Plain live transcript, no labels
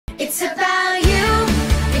It's about you,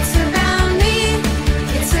 it's about me,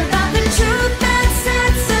 it's about the truth that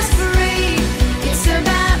sets us free. It's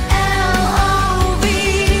about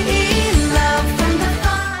L-O-V-E, love from the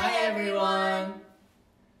far. Hi everyone!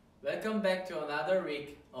 Welcome back to another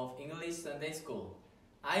week of English Sunday School.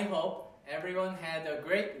 I hope everyone had a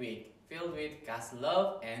great week filled with God's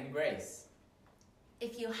love and grace.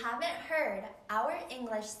 If you haven't heard, our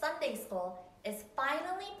English Sunday School is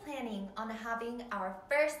finally planning on having our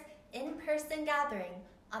first in-person gathering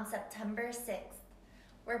on September 6th.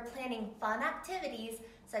 We're planning fun activities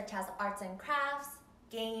such as arts and crafts,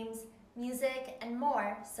 games, music, and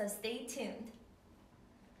more, so stay tuned.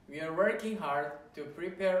 We are working hard to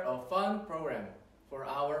prepare a fun program for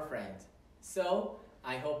our friends. So,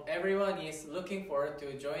 I hope everyone is looking forward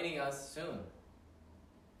to joining us soon.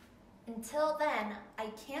 Until then, I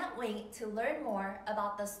can't wait to learn more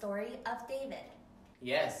about the story of David.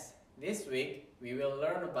 Yes, this week we will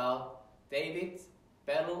learn about David's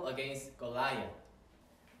battle against Goliath.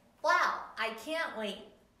 Wow, I can't wait.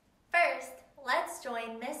 First, let's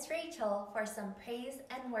join Miss Rachel for some praise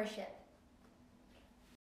and worship.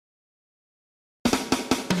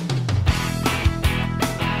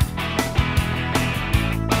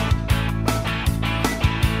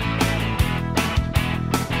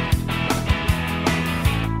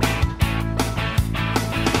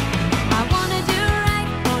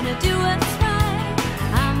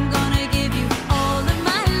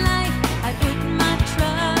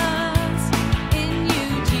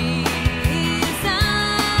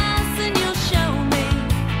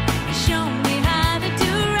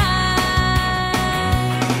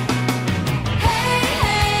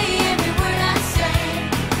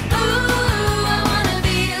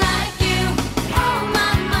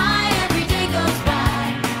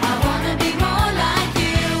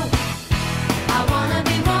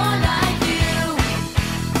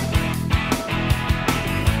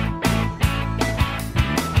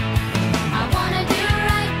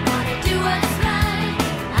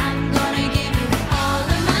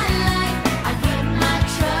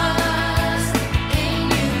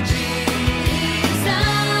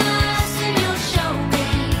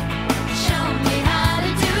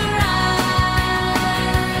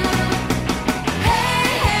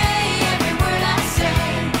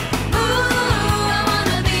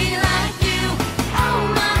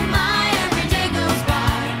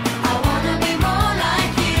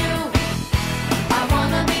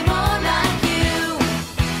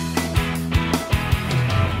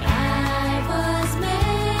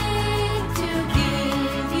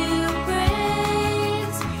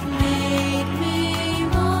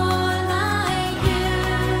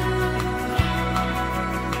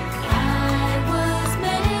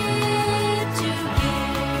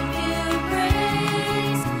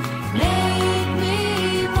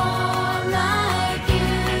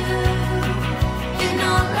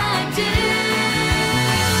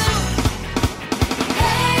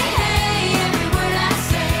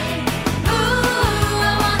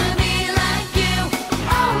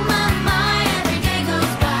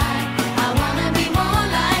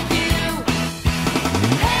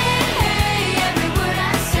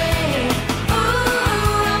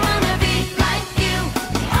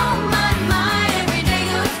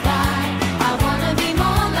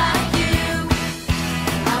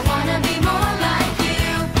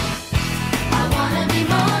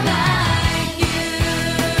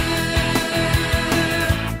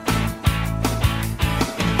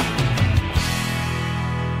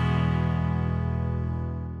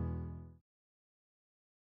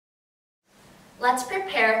 Let's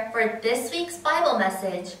prepare for this week's Bible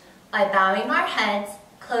message by bowing our heads,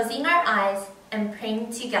 closing our eyes, and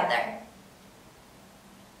praying together.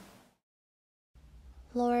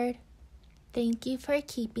 Lord, thank you for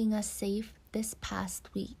keeping us safe this past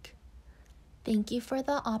week. Thank you for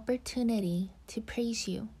the opportunity to praise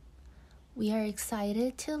you. We are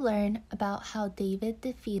excited to learn about how David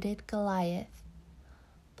defeated Goliath.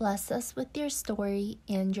 Bless us with your story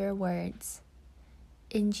and your words.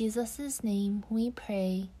 In Jesus' name we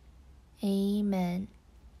pray. Amen.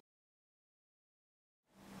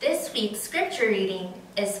 This week's scripture reading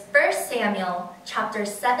is 1 Samuel chapter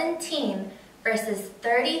 17, verses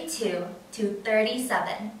 32 to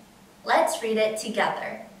 37. Let's read it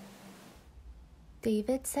together.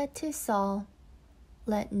 David said to Saul,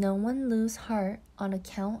 "Let no one lose heart on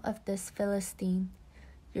account of this Philistine.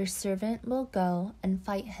 Your servant will go and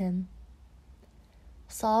fight him."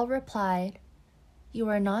 Saul replied, "You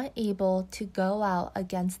are not able to go out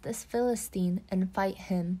against this Philistine and fight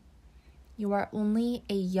him. You are only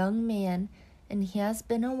a young man, and he has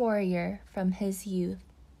been a warrior from his youth."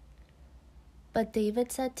 But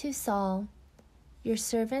David said to Saul, "Your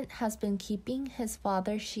servant has been keeping his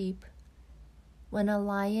father's sheep. When a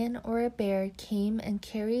lion or a bear came and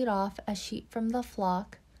carried off a sheep from the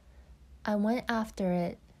flock, I went after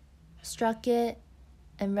it, struck it,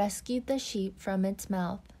 and rescued the sheep from its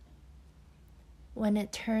mouth. When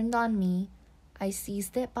it turned on me, I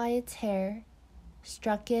seized it by its hair,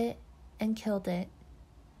 struck it, and killed it.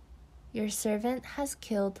 Your servant has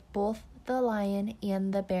killed both the lion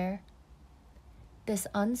and the bear. This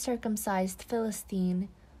uncircumcised Philistine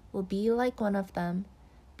will be like one of them,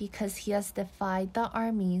 because he has defied the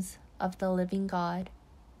armies of the living God.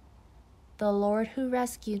 The Lord who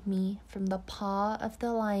rescued me from the paw of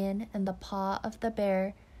the lion and the paw of the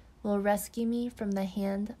bear will rescue me from the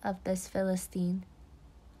hand of this Philistine."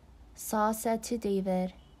 Saul said to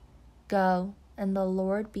David, "Go, and the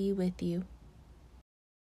Lord be with you."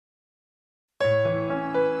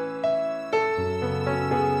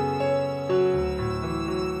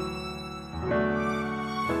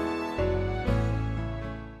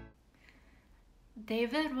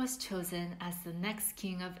 David was chosen as the next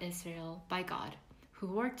king of Israel by God, who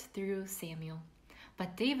worked through Samuel.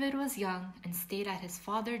 But David was young and stayed at his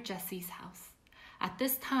father Jesse's house. At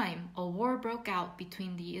this time, a war broke out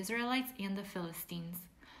between the Israelites and the Philistines.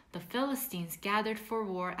 The Philistines gathered for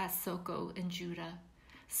war at Soko in Judah.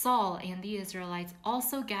 Saul and the Israelites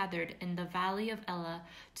also gathered in the valley of Elah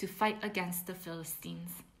to fight against the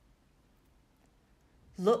Philistines.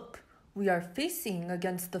 "Look, we are facing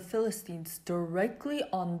against the Philistines directly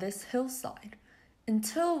on this hillside.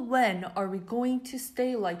 Until when are we going to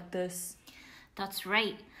stay like this?" That's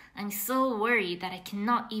right. I'm so worried that I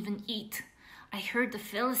cannot even eat. I heard the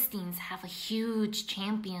Philistines have a huge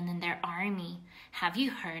champion in their army. Have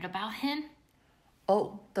you heard about him?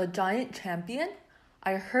 "Oh, the giant champion?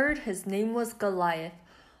 I heard his name was Goliath.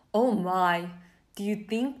 Oh my, do you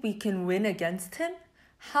think we can win against him?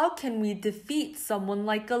 How can we defeat someone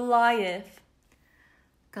like Goliath?"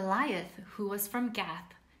 Goliath, who was from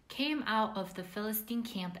Gath, came out of the Philistine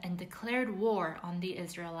camp and declared war on the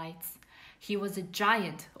Israelites. He was a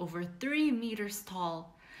giant, over 3 meters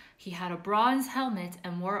tall. He had a bronze helmet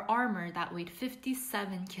and wore armor that weighed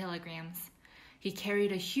 57 kilograms. He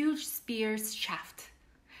carried a huge spear's shaft.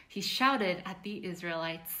 He shouted at the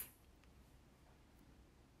Israelites,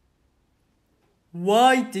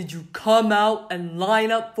 "Why did you come out and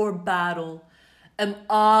line up for battle? Am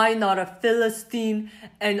I not a Philistine,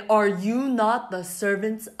 and are you not the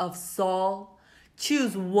servants of Saul?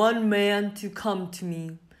 Choose one man to come to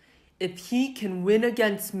me. If he can win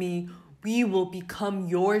against me, we will become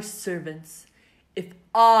your servants. If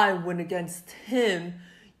I win against him,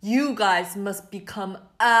 you guys must become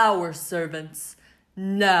our servants.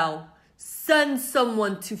 Now, send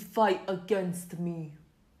someone to fight against me."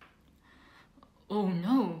 "Oh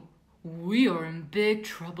no, we are in big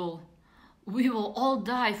trouble. We will all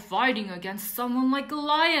die fighting against someone like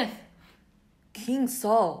Goliath." "King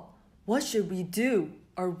Saul, what should we do?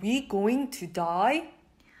 Are we going to die?"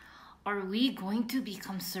 "Are we going to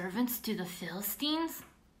become servants to the Philistines?"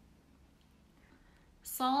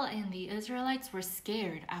 Saul and the Israelites were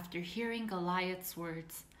scared after hearing Goliath's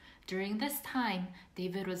words. During this time,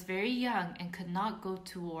 David was very young and could not go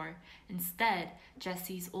to war. Instead,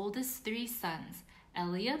 Jesse's oldest 3 sons,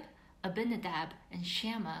 Eliab, Abinadab, and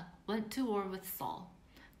Shammah, went to war with Saul.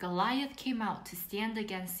 Goliath came out to stand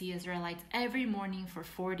against the Israelites every morning for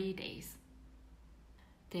 40 days.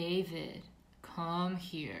 "David, come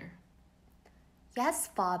here. "Yes,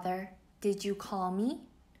 Father. Did you call me?"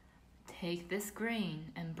 Take this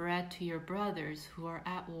grain and bread to your brothers who are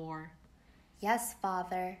at war. "Yes,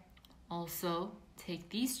 Father." Also, take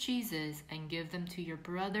these cheeses and give them to your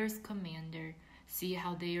brother's commander. See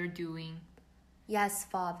how they are doing." "Yes,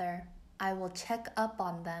 Father. I will check up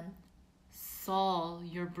on them." "Saul,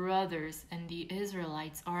 your brothers, and the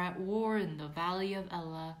Israelites are at war in the valley of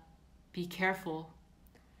Elah. Be careful."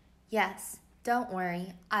 "Yes, don't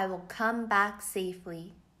worry. I will come back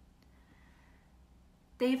safely."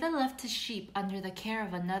 David left his sheep under the care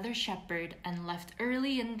of another shepherd and left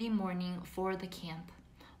early in the morning for the camp.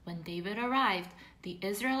 When David arrived, the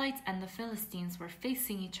Israelites and the Philistines were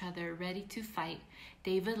facing each other, ready to fight.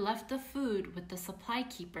 David left the food with the supply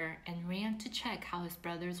keeper and ran to check how his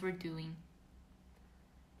brothers were doing.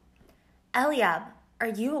 "Eliab, are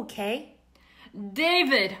you okay?"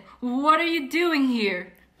 "David, what are you doing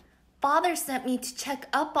here?" "Father sent me to check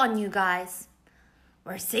up on you guys.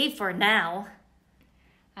 We're safe for now."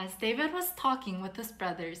 As David was talking with his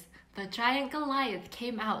brothers, the giant Goliath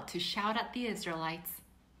came out to shout at the Israelites.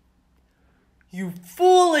 "You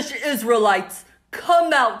foolish Israelites,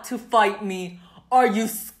 come out to fight me. Are you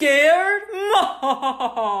scared?"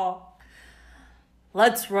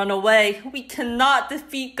 Let's run away. We cannot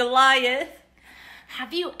defeat Goliath.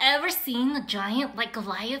 Have you ever seen a giant like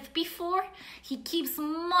Goliath before? He keeps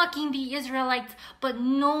mocking the Israelites, but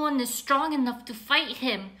no one is strong enough to fight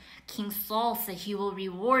him. King Saul said he will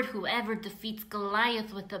reward whoever defeats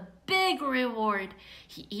Goliath with a big reward.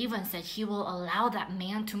 He even said he will allow that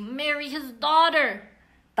man to marry his daughter.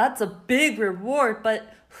 That's a big reward,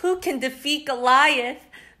 but who can defeat Goliath?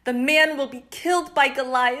 The man will be killed by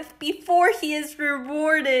Goliath before he is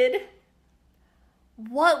rewarded.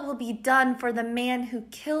 What will be done for the man who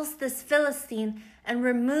kills this Philistine and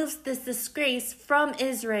removes this disgrace from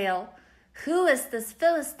Israel? Who is this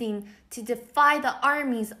Philistine to defy the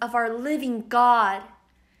armies of our living God?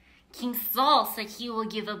 King Saul said he will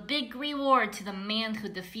give a big reward to the man who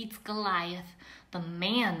defeats Goliath. The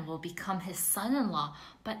man will become his son-in-law,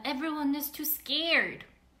 but everyone is too scared.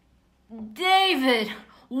 David,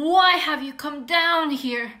 why have you come down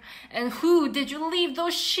here? And who did you leave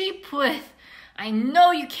those sheep with? I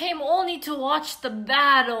know you came only to watch the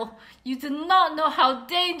battle. You do not know how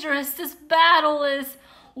dangerous this battle is.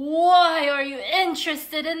 Why are you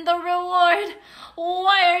interested in the reward?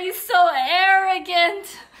 Why are you so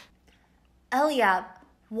arrogant? Eliab,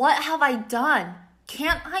 what have I done?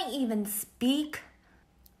 Can't I even speak?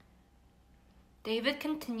 David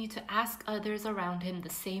continued to ask others around him the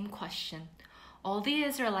same question. All the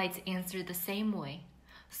Israelites answered the same way.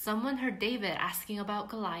 Someone heard David asking about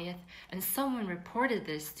Goliath, and someone reported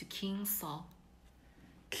this to King Saul.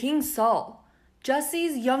 King Saul,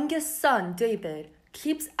 Jesse's youngest son, David,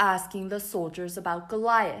 keeps asking the soldiers about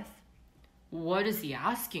Goliath. What is he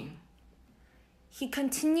asking? He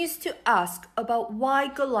continues to ask about why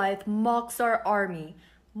Goliath mocks our army,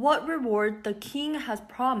 what reward the king has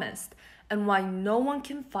promised, and why no one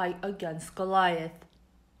can fight against Goliath.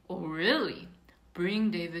 Oh, really?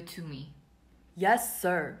 Bring David to me. Yes,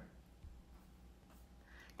 sir.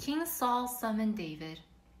 King Saul summoned David.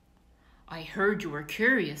 I heard you were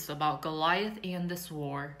curious about Goliath and this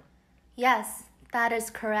war. Yes, that is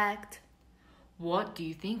correct. What do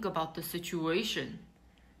you think about the situation?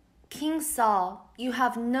 King Saul, you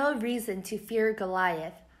have no reason to fear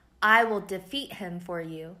Goliath. I will defeat him for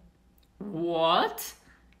you. What?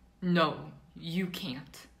 No, you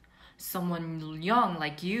can't. Someone young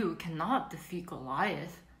like you cannot defeat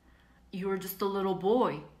Goliath. You are just a little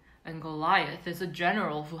boy, and Goliath is a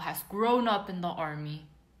general who has grown up in the army.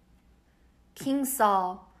 King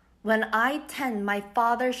Saul, when I tend my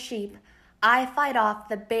father's sheep, I fight off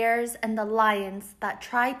the bears and the lions that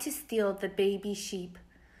try to steal the baby sheep.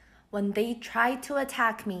 When they try to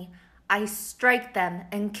attack me, I strike them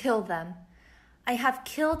and kill them. I have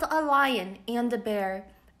killed a lion and a bear,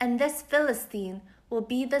 and this Philistine will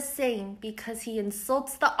be the same because he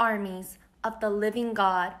insults the armies of the living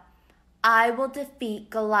God. I will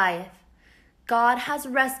defeat Goliath. God has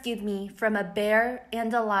rescued me from a bear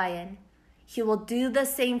and a lion. He will do the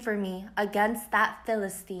same for me against that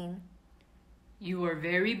Philistine. You are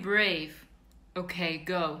very brave. Okay,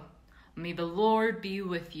 go. May the Lord be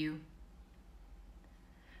with you.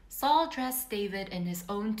 Saul dressed David in his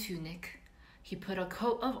own tunic. He put a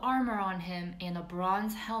coat of armor on him and a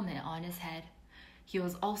bronze helmet on his head. He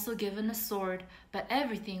was also given a sword, but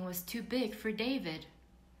everything was too big for David.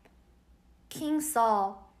 King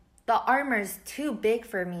Saul, the armor is too big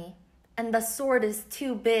for me, and the sword is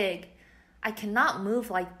too big. I cannot move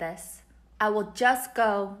like this. I will just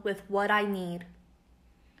go with what I need.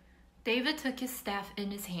 David took his staff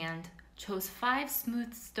in his hand, chose 5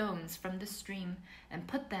 smooth stones from the stream, and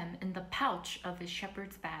put them in the pouch of his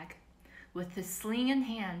shepherd's bag. With his sling in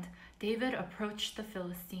hand, David approached the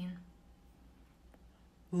Philistine.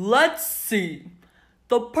 Let's see.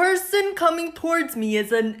 The person coming towards me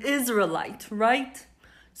is an Israelite, right?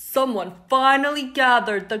 Someone finally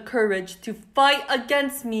gathered the courage to fight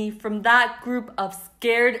against me from that group of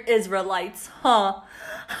scared Israelites, huh?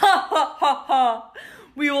 Ha ha ha ha!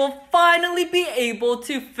 We will finally be able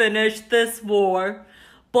to finish this war.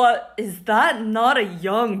 But is that not a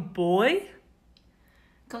young boy?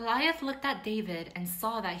 Goliath looked at David and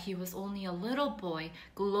saw that he was only a little boy,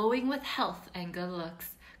 glowing with health and good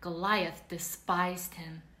looks. Goliath despised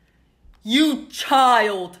him. You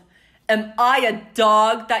child! Am I a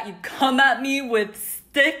dog that you come at me with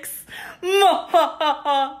sticks?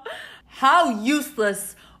 How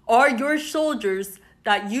useless are your soldiers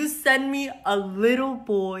that you send me a little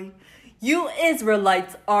boy? You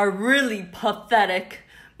Israelites are really pathetic.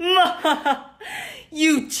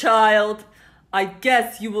 You child! I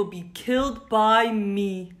guess you will be killed by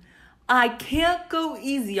me. I can't go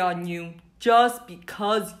easy on you just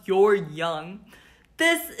because you're young.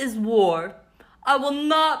 This is war. I will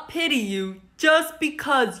not pity you just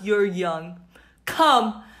because you're young.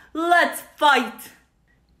 Come, let's fight.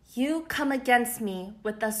 You come against me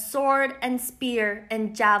with a sword and spear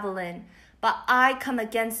and javelin, but I come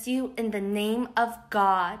against you in the name of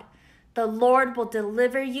God. The Lord will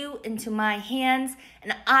deliver you into my hands,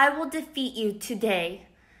 and I will defeat you today.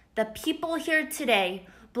 The people here today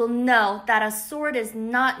will know that a sword is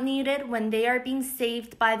not needed when they are being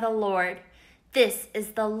saved by the Lord. This is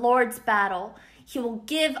the Lord's battle. He will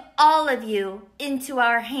give all of you into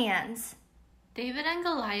our hands. David and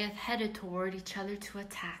Goliath headed toward each other to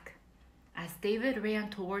attack. As David ran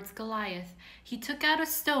towards Goliath, he took out a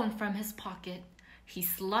stone from his pocket. He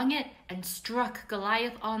slung it and struck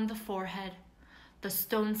Goliath on the forehead. The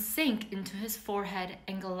stone sank into his forehead,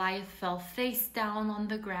 and Goliath fell face down on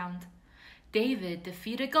the ground. David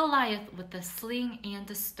defeated Goliath with a sling and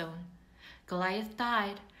a stone. Goliath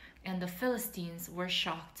died, and the Philistines were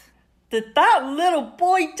shocked. Did that little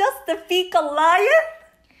boy just defeat Goliath?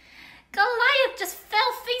 Goliath just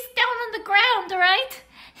fell face down on the ground, right?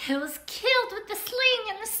 He was killed with the sling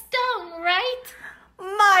and the stone, right?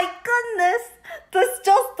 My goodness, this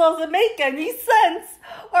just doesn't make any sense.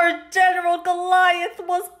 Our General Goliath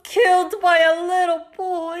was killed by a little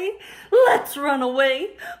boy. Let's run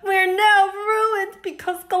away. We're now ruined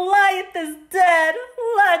because Goliath is dead.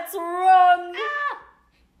 Let's run.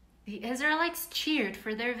 The Israelites cheered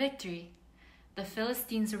for their victory. The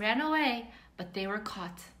Philistines ran away, but they were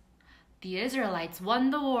caught. The Israelites won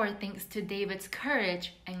the war thanks to David's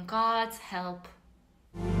courage and God's help.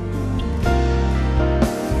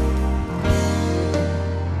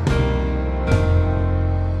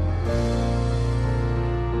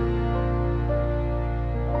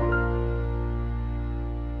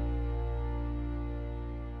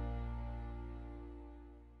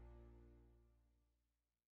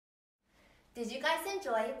 Did you guys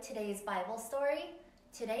enjoy today's Bible story?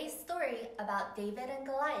 Today's story about David and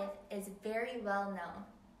Goliath is very well known.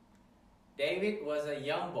 David was a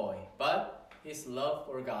young boy, but his love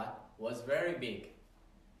for God was very big.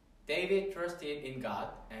 David trusted in God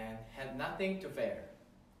and had nothing to fear.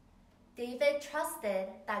 David trusted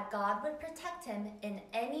that God would protect him in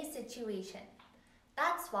any situation.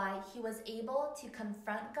 That's why he was able to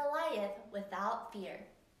confront Goliath without fear.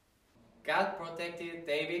 God protected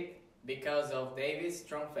David because of David's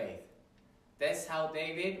strong faith. That's how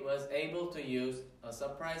David was able to use a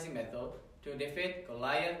surprising method to defeat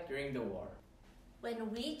Goliath during the war.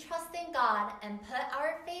 When we trust in God and put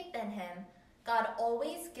our faith in Him, God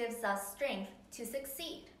always gives us strength to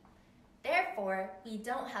succeed. Therefore, we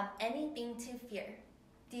don't have anything to fear.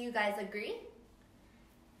 Do you guys agree?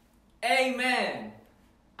 Amen!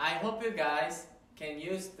 I hope you guys can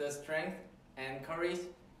use the strength and courage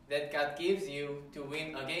that God gives you to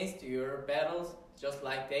win against your battles just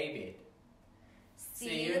like David.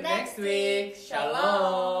 See you next week.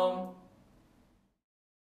 Shalom.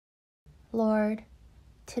 Lord,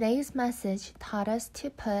 today's message taught us to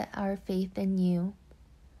put our faith in you.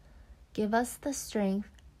 Give us the strength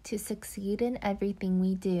to succeed in everything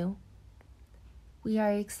we do. We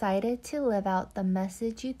are excited to live out the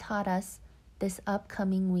message you taught us this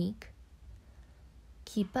upcoming week.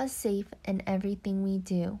 Keep us safe in everything we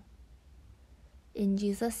do. In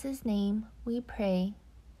Jesus' name we pray.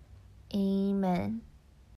 Amen.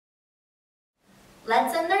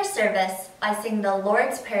 Let's end our service by singing the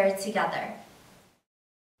Lord's Prayer together.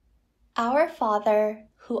 Our Father,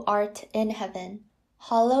 who art in heaven,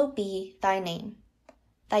 hallowed be thy name.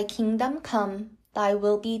 Thy kingdom come, thy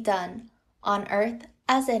will be done, on earth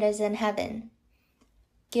as it is in heaven.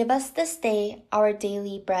 Give us this day our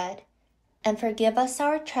daily bread, and forgive us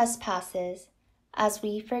our trespasses, as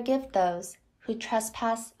we forgive those who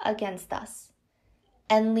trespass against us.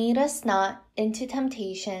 And lead us not into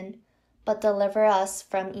temptation, but deliver us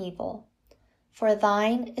from evil. For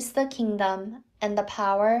thine is the kingdom, and the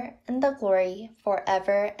power, and the glory,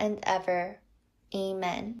 forever and ever.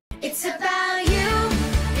 Amen. It's about you,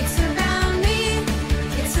 it's about me,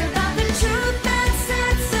 it's about the truth that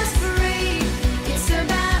sets us free. It's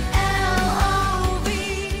about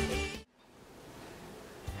L-O-V-E.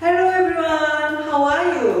 Hello everyone, how are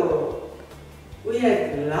you? We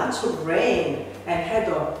had lots of rain and had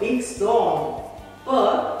a big storm,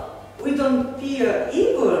 but we don't fear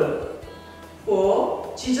evil,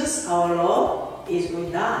 for Jesus our Lord is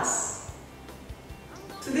with us.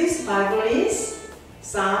 Today's Bible is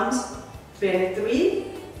Psalms 23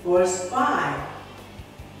 verse 5.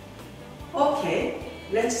 Okay,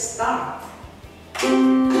 let's start.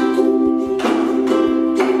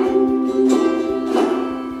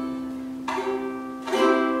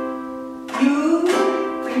 You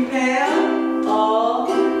prepare a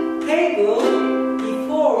table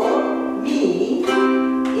before me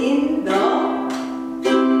in the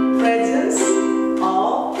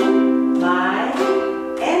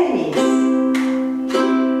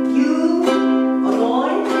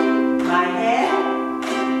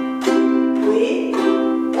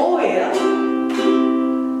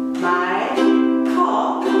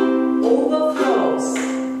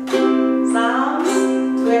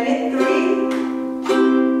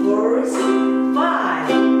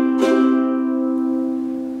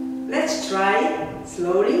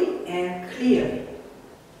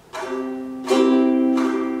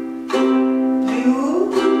You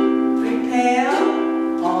prepare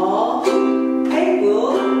a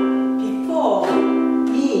table before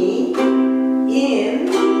me in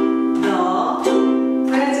the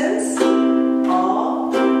presence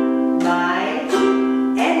of my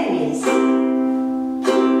enemies.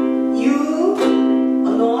 You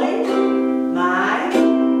anoint my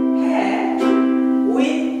head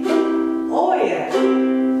with oil.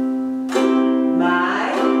 My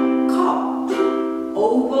cup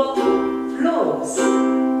overflows.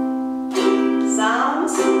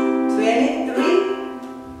 Psalms 23,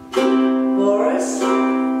 verse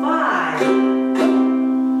 5.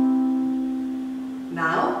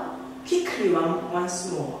 Now, quickly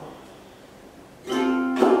once more.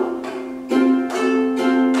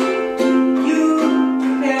 You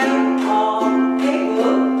prepare a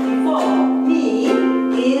table before me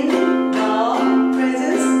in the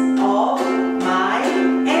presence of my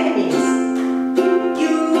enemies.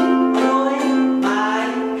 You anoint my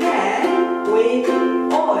head with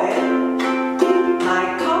oil. My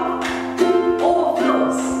cup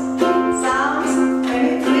overflows. Psalms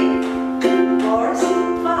 23, verse 5.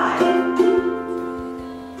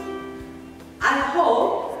 I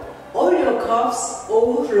hope all your cups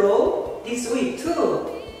overflow this week too.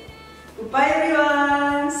 Goodbye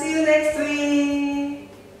everyone. See you next week.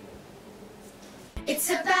 It's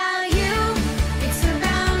about you, it's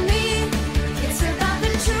about me, it's about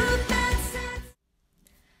the truth that sets.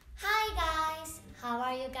 Hi guys, how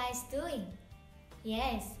are you guys doing?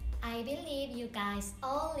 Yes, I believe you guys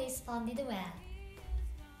all responded well.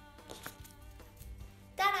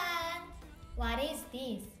 Ta-da! What is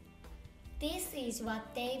this? This is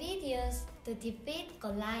what David used to defeat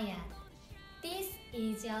Goliath. This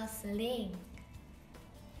is your sling.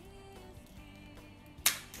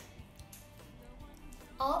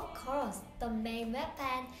 Of course, the main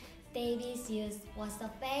weapon David used was the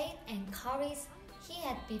faith and courage he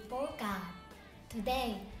had before God.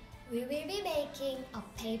 Today, we will be making a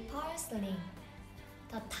paper sling.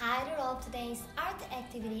 The title of today's art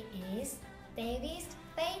activity is David's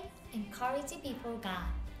Faith and Courage Before God.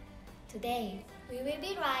 Today, we will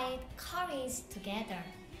be write courage together.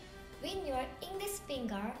 With your index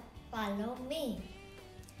finger, follow me.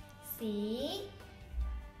 C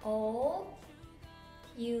O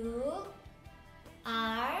U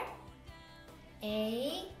R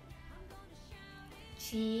A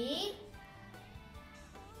G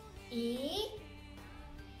E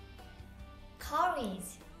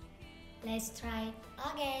courage. Let's try it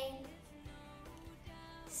again.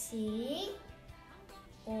 C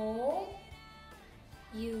O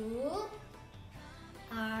U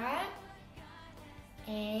R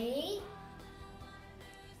A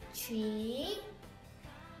G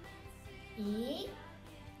E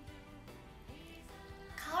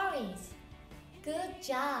courage. Good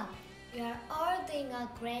job. You are all doing a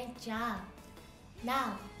great job.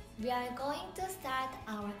 Now we are going to start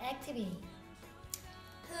our activity.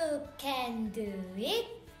 Who can do it?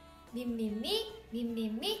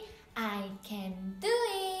 Me, I can do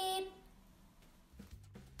it.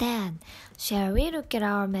 Then, shall we look at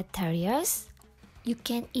our materials? You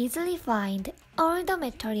can easily find all the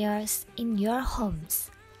materials in your homes.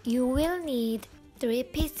 You will need 3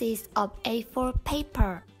 pieces of A4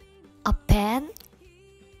 paper, a pen,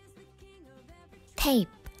 tape,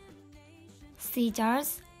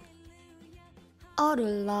 scissors, a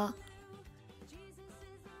ruler,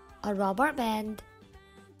 a rubber band,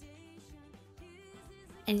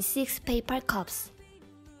 and 6 paper cups.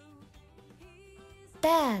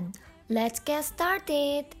 Then, let's get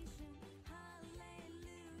started.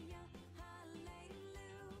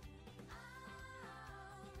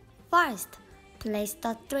 First, place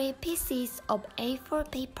the 3 pieces of A4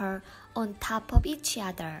 paper on top of each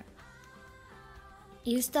other.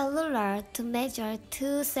 Use the ruler to measure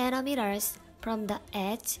 2 centimeters from the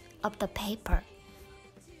edge of the paper.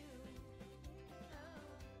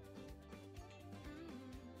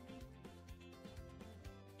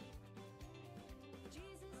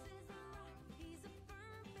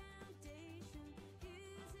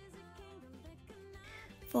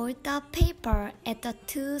 Fold the paper at the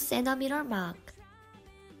 2 centimeter mark.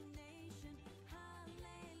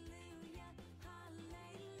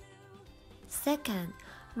 Second,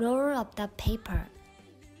 roll up the paper.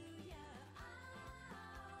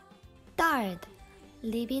 Third,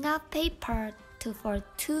 leave enough paper to fold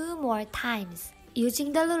 2 more times.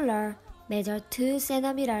 Using the ruler, measure 2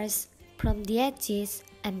 centimeters from the edges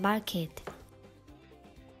and mark it.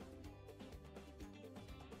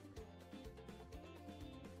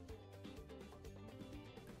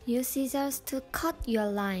 Use scissors to cut your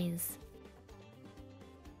lines.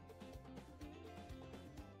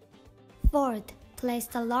 Fourth, place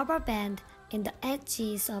the rubber band in the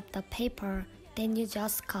edges of the paper that you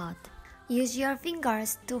just cut. Use your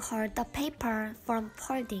fingers to hold the paper from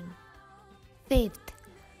folding. Fifth,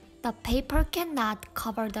 the paper cannot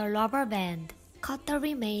cover the rubber band. Cut the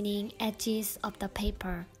remaining edges of the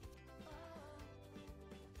paper.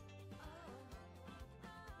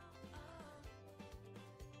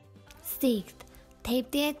 Sixth, tape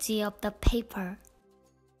the edge of the paper.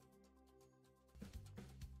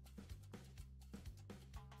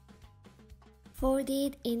 Fold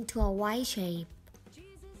it into a Y shape.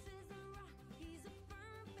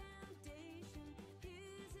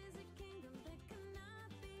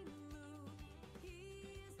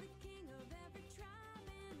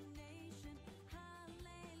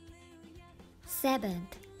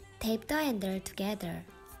 Seventh, tape the handle together.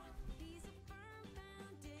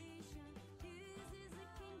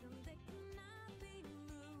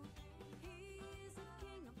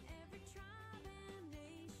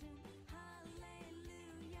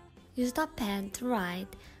 Use the pen to write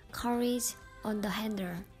 "Courage" on the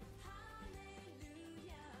handle.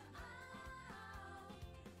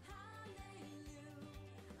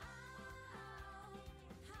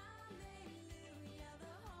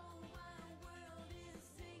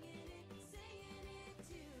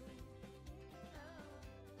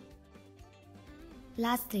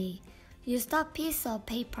 Lastly, use the piece of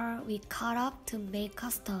paper we cut up to make a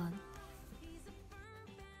stone.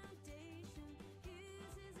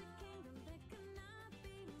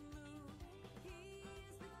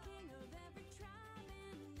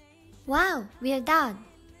 Wow, we're done!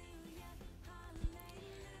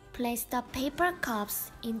 Place the paper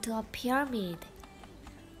cups into a pyramid.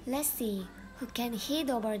 Let's see who can hit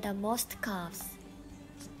over the most cups.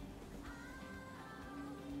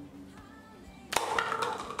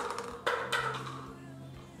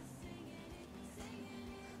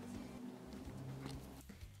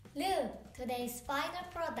 Look, today's final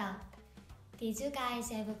product. Did you guys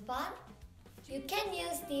have fun? You can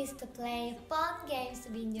use this to play fun games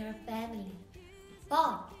with your family.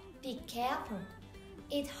 But be careful.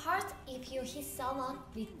 It hurts if you hit someone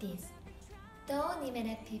with this. Don't even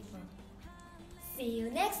at people. See you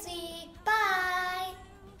next week. Bye!